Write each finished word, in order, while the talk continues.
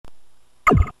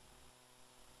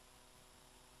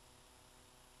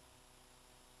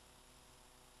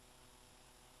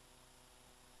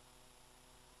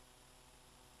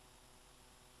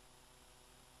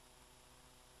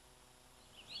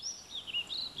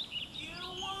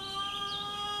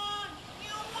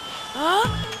Huh?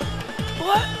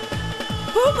 What?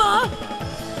 Puma?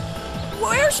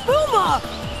 Where's Puma?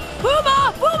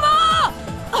 Puma! Puma!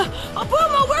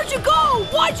 Puma, where'd you go?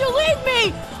 Why'd you leave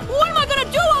me? What am I gonna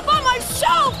do all by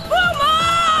myself?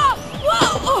 Puma!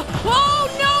 Whoa! Oh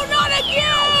no, not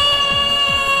again!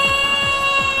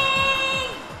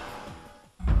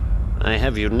 I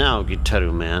have you now,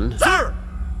 Gitaroo Man. Sir!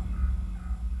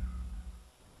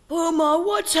 Puma,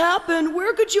 what's happened?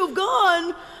 Where could you have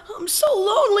gone? I'm so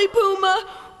lonely, Puma.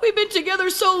 We've been together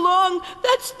so long.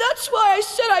 That's why I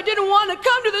said I didn't want to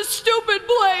come to this stupid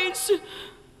place.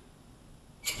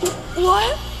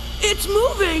 What? It's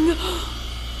moving.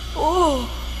 Oh.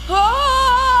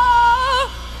 Ah!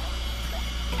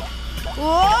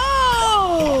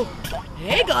 Whoa!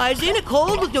 Hey guys, ain't it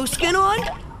cold with no skin on?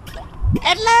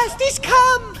 At last he's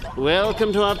come!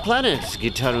 Welcome to our planet,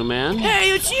 Gitaroo Man.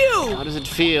 Hey, it's you! How does it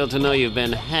feel to know you've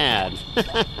been had?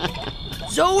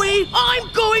 Zoe, I'm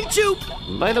going to...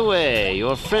 By the way,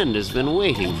 your friend has been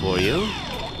waiting for you.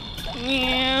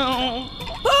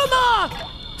 Puma!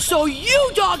 So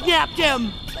you dog-napped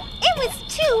him! It was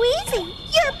too easy.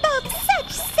 You're both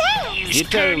such saps.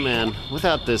 Gitaroo Man,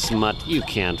 without this mutt, you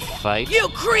can't fight. You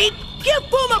creep! Give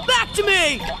Puma back to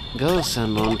me! Go,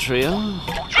 Sunbone Trio.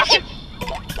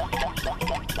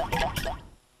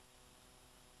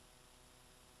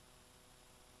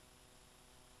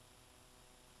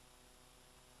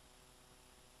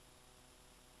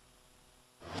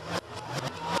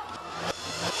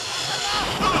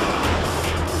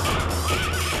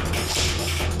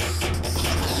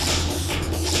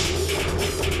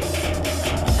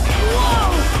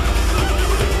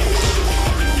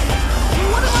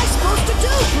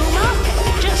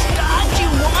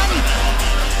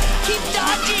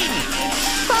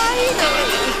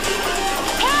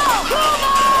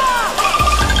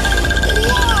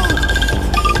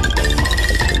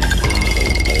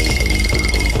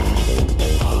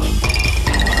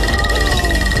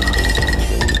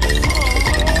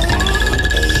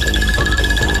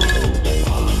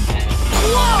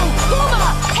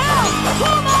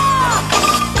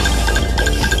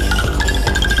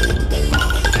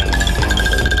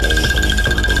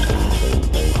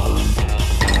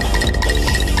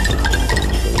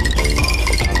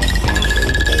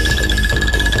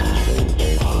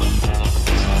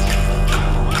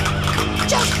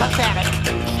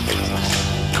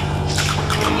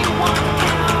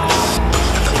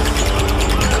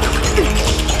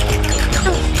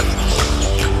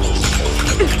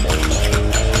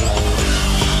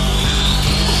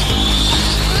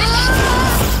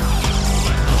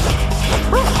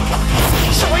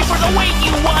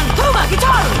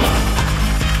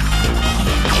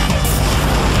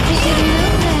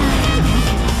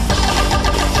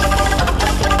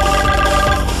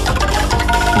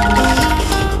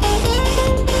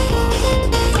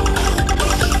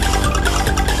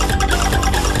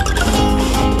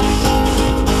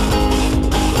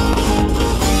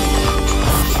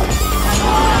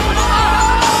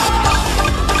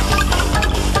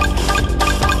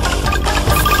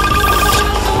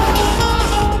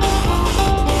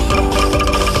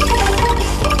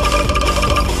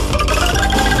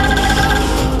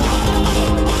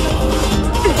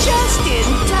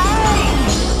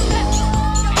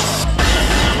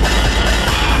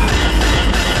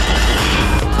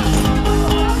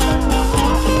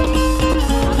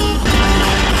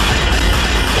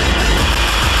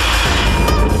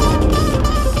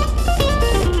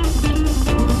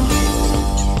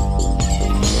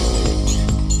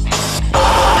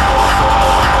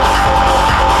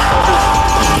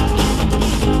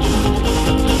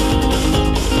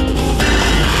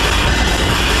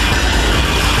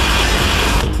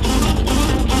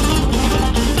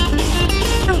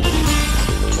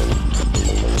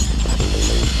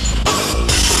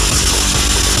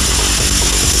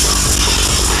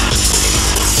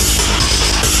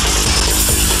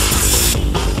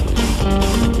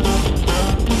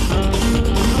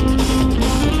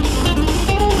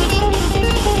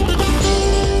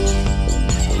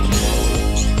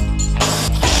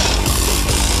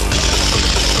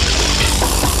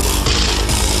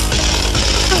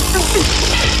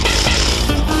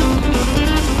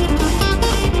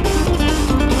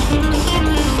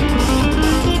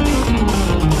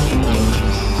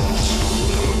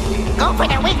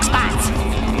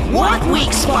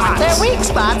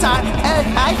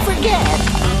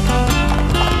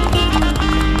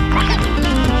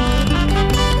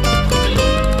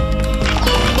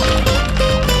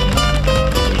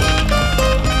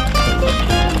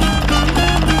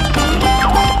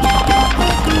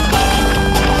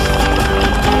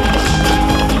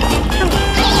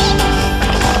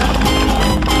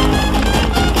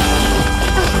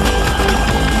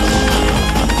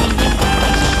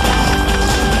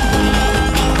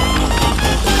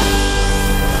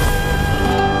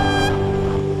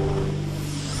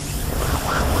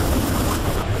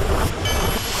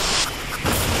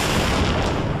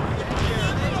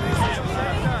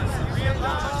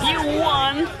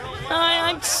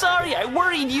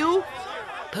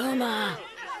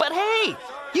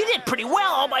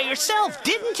 all by yourself,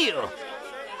 didn't you?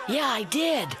 Yeah, I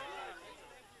did.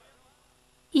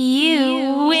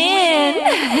 You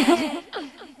win!